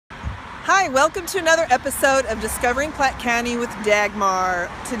Hi, welcome to another episode of Discovering Platte County with Dagmar.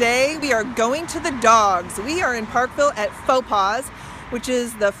 Today we are going to the dogs. We are in Parkville at FOPAS, which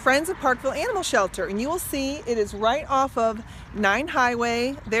is the Friends of Parkville Animal Shelter, and you will see it is right off of NW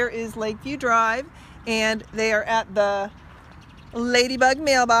Highway. There is Lakeview Drive, and they are at the Ladybug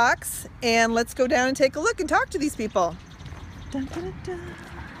mailbox. And let's go down and take a look and talk to these people. Dun, dun, dun, dun.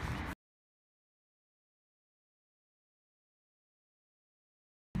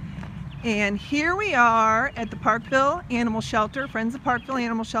 And here we are at the Parkville Animal Shelter, Friends of Parkville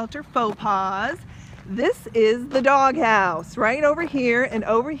Animal Shelter, FOPAS. This is the dog house right over here, and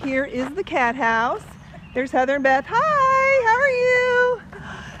over here is the cat house. There's Heather and Beth. Hi, how are you?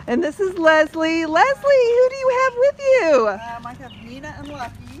 And this is Leslie. Leslie, who do you have with you? I have Nina and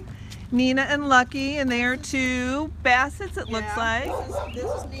Lucky. Nina and Lucky, and they are two bassets, it looks like. This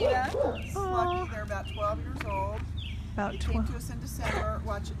is Nina. This is Lucky. They're about 12 years old. About They came to us in December.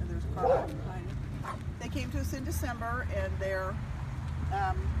 Watch it. There's a car right behind it. They came to us in December, and they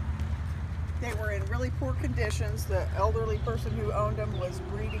were in really poor conditions. The elderly person who owned them was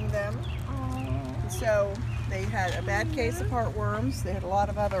breeding them. And so they had a bad case of heartworms. They had a lot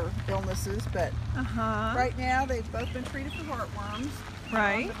of other illnesses, but right now they've both been treated for heartworms.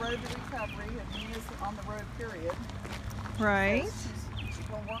 Right. On the road to recovery, and Nina's on the road, period. Right. She's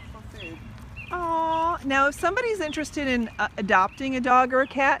going to work for food. Oh, now if somebody's interested in adopting a dog or a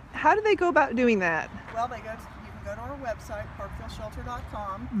cat, how do they go about doing that? Well, you can go to our website,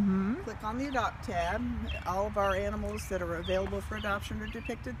 parkvilleshelter.com, click on the Adopt tab. All of our animals that are available for adoption are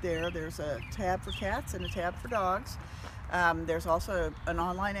depicted there. There's a tab for cats and a tab for dogs. There's also an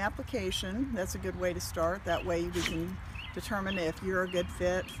online application. That's a good way to start. That way we can determine if you're a good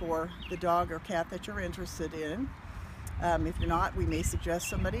fit for the dog or cat that you're interested in. If you're not, we may suggest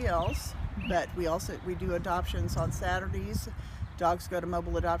somebody else. But we do adoptions on Saturdays. Dogs go to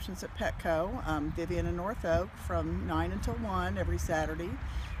mobile adoptions at Petco, Vivian and North Oak, from 9 until 1 every Saturday.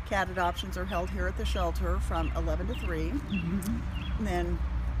 Cat adoptions are held here at the shelter from 11 to 3. And then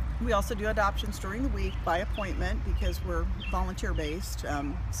we also do adoptions during the week by appointment because we're volunteer based,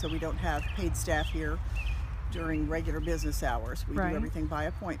 so we don't have paid staff here during regular business hours. We do everything by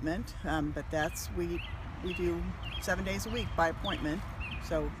appointment, but we do 7 days a week by appointment.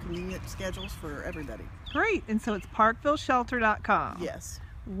 So convenient schedules for everybody. Great, and so it's parkvilleshelter.com. Yes.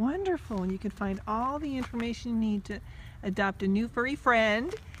 Wonderful, and you can find all the information you need to adopt a new furry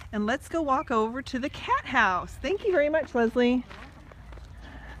friend. And let's go walk over to the cat house. Thank you very much, Leslie.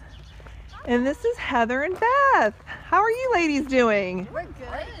 And this is Heather and Beth. How are you ladies doing? We're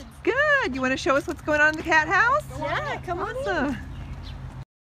good. Good. You want to show us what's going on in the cat house? Yeah, come on Awesome. in.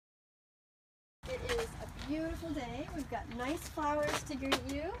 It is a beautiful day. We've got nice flowers to greet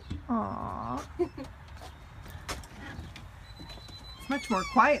you. Aww. It's much more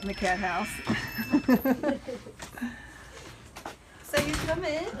quiet in the cat house. So you come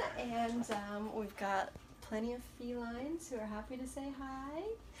in, and we've got plenty of felines who are happy to say hi.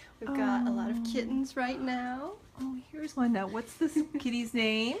 We've got a lot of kittens right now. Oh, here's one now. What's this kitty's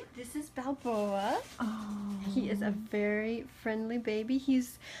name? This is Balboa. Oh. He is a very friendly baby.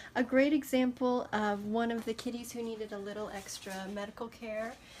 He's a great example of one of the kitties who needed a little extra medical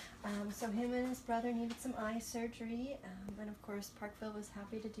care. So him and his brother needed some eye surgery, and of course Parkville was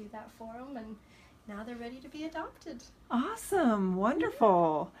happy to do that for him, and now they're ready to be adopted. Awesome.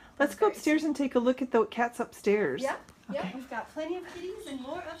 Wonderful. Let's go upstairs and take a look at the cats upstairs. Yep. Okay. Yep. We've got plenty of kitties and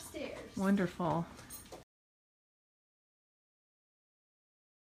more upstairs. Wonderful.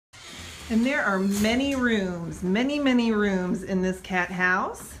 And there are many rooms in this cat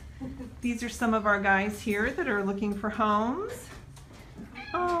house. These are some of our guys here that are looking for homes.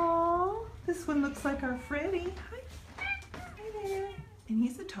 Oh, this one looks like our Freddie. Hi. Hi there. And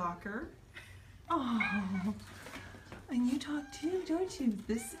he's a talker. Oh, and you talk too, don't you?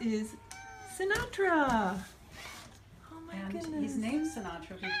 This is Sinatra. Oh my goodness. He's named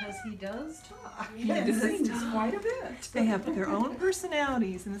Sinatra because he does talk. He does sings talk. quite a bit. They have their own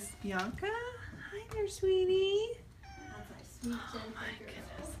personalities. And this is Bianca. Hi there, sweetie. That's our sweet, gentle girl.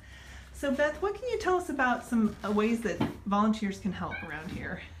 So Beth, what can you tell us about some ways that volunteers can help around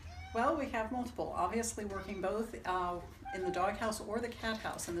here? Well, we have multiple. Obviously working both in the doghouse or the cat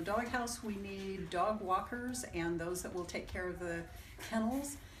house. In the doghouse, we need dog walkers and those that will take care of the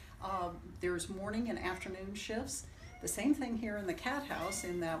kennels. There's morning and afternoon shifts. The same thing here in the cat house,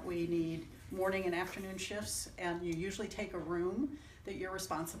 in that we need morning and afternoon shifts, and you usually take a room that you're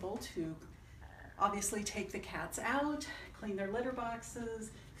responsible to obviously take the cats out, clean their litter boxes,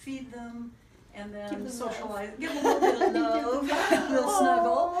 feed them, and Give then them socialize, give them a little bit of love, a little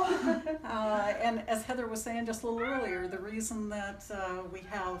snuggle. And as Heather was saying just a little earlier, the reason that we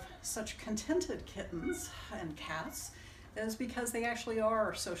have such contented kittens and cats is because they actually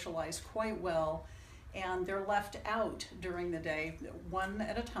are socialized quite well, and they're left out during the day, one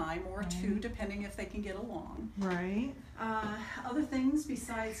at a time or two, depending if they can get along. Right. Other things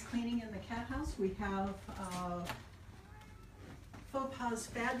besides cleaning in the cat house, we have FOPAS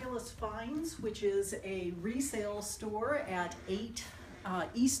Fabulous Finds, which is a resale store at 8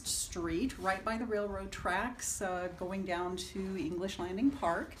 East Street, right by the railroad tracks, going down to English Landing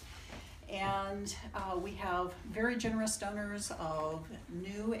Park. And we have very generous donors of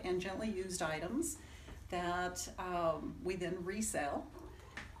new and gently used items that we then resell.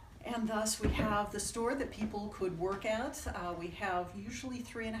 And thus we have the store that people could work at. We have usually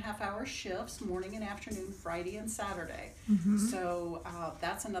 3.5-hour shifts, morning and afternoon, Friday and Saturday. So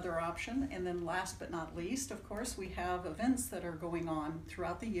that's another option. And then last but not least, of course, we have events that are going on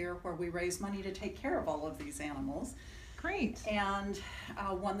throughout the year where we raise money to take care of all of these animals. Great. And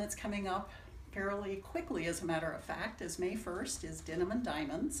one that's coming up fairly quickly, as a matter of fact, is May 1st, is Denim and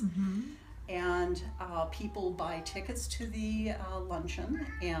Diamonds. And people buy tickets to the luncheon,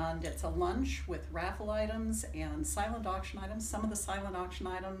 and it's a lunch with raffle items and silent auction items. Some of the silent auction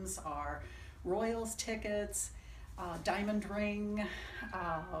items are Royals tickets, diamond ring,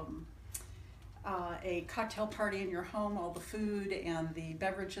 a cocktail party in your home, all the food and the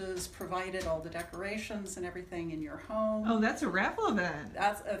beverages provided, all the decorations and everything in your home. Oh, that's a raffle event.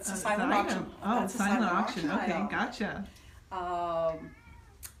 That's a silent auction. Oh, That's a silent auction. Okay, item. gotcha.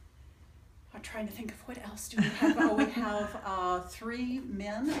 I'm trying to think of what else do we have. Oh, we have 3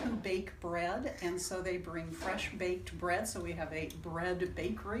 men who bake bread, and so they bring fresh baked bread. So we have a bread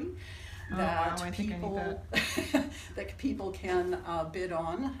bakery that that people can bid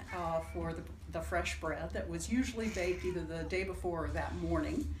on for the fresh bread that was usually baked either the day before or that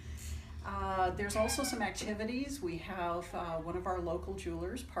morning. There's also some activities. We have one of our local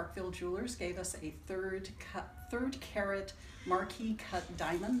jewelers, Parkville Jewelers, gave us a third carat marquee cut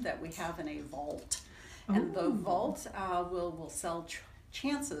diamond that we have in a vault. And the vault will sell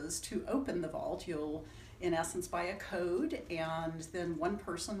chances to open the vault. You'll, in essence, buy a code, and then one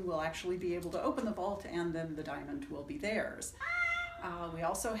person will actually be able to open the vault, and then the diamond will be theirs. We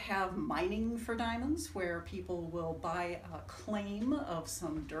also have mining for diamonds, where people will buy a claim of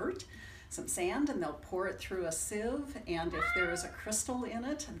some dirt, some sand, and they'll pour it through a sieve, and if there is a crystal in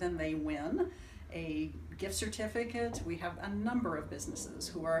it, then they win a gift certificate. We have a number of businesses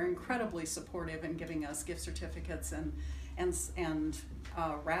who are incredibly supportive in giving us gift certificates and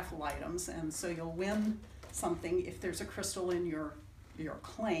raffle items, and so you'll win something if there's a crystal in your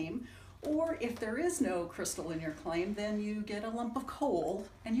claim. Or if there is no crystal in your claim, then you get a lump of coal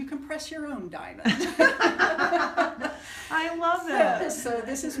and you can press your own diamond. I love that. So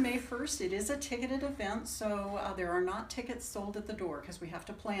this is May 1st. It is a ticketed event, so there are not tickets sold at the door because we have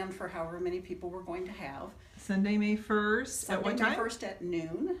to plan for however many people we're going to have. Sunday, May 1st. At what time? May 1st at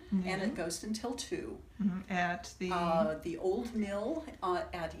noon, and it goes until 2. At the Old Mill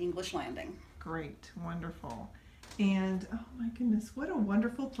at English Landing. Great, wonderful. And oh my goodness, what a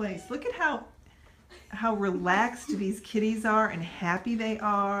wonderful place. Look at how relaxed these kitties are and happy they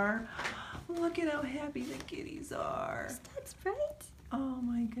are. Look at how happy the kitties are. That's right. Oh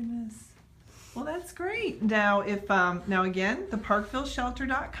my goodness. Well, that's great. Now, if now again, the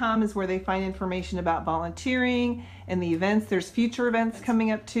parkvilleshelter.com is where they find information about volunteering and the events. There's future events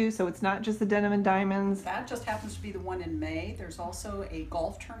coming up too, so it's not just the Denim and Diamonds. That just happens to be the one in May. There's also a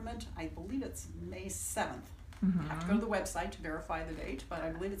golf tournament. I believe it's May 7th. I have to go to the website to verify the date, but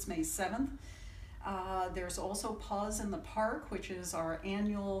I believe it's May 7th. There's also Paws in the Park, which is our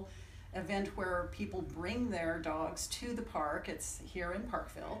annual event where people bring their dogs to the park. It's here in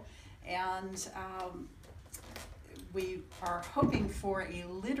Parkville. And we are hoping for a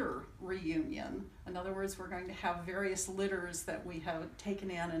litter reunion. In other words, we're going to have various litters that we have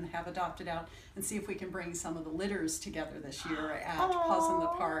taken in and have adopted out, and see if we can bring some of the litters together this year at Paws in the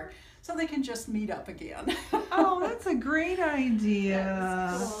Park, so they can just meet up again. Oh, that's a great idea.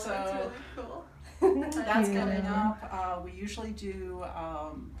 That's cool. So that's really cool. that's coming up. We usually do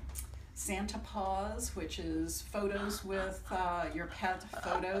Santa Paws, which is photos with your pet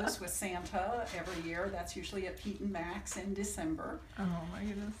photos with Santa every year. That's usually at Pete and Max in December. Oh my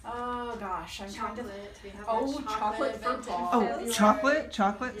goodness. Oh gosh, I'm trying to. We have Chocolate for event in Paws. Oh, February. chocolate.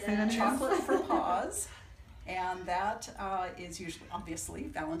 Say that again. Chocolate for Paws, and that is usually, obviously,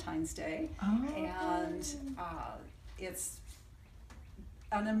 Valentine's Day, Oh. and it's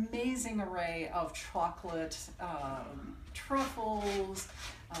an amazing array of chocolate truffles,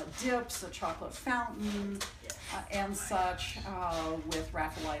 dips, a chocolate fountain, and such, with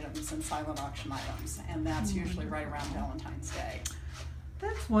raffle items and silent auction items, and that's usually right around Valentine's Day.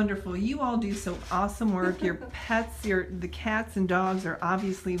 That's wonderful. You all do some awesome work. Your pets, the cats and dogs are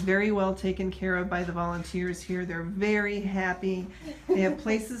obviously very well taken care of by the volunteers here. They're very happy. They have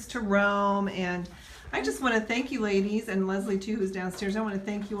places to roam, and I just want to thank you ladies, and Leslie too, who's downstairs. I want to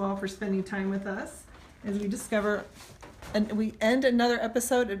thank you all for spending time with us as we discover, and we end another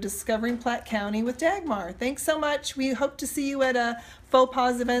episode of Discovering Platte County with Dagmar. Thanks so much. We hope to see you at a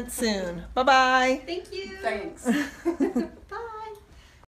FOPAS event soon. Bye-bye. Thank you. Thanks.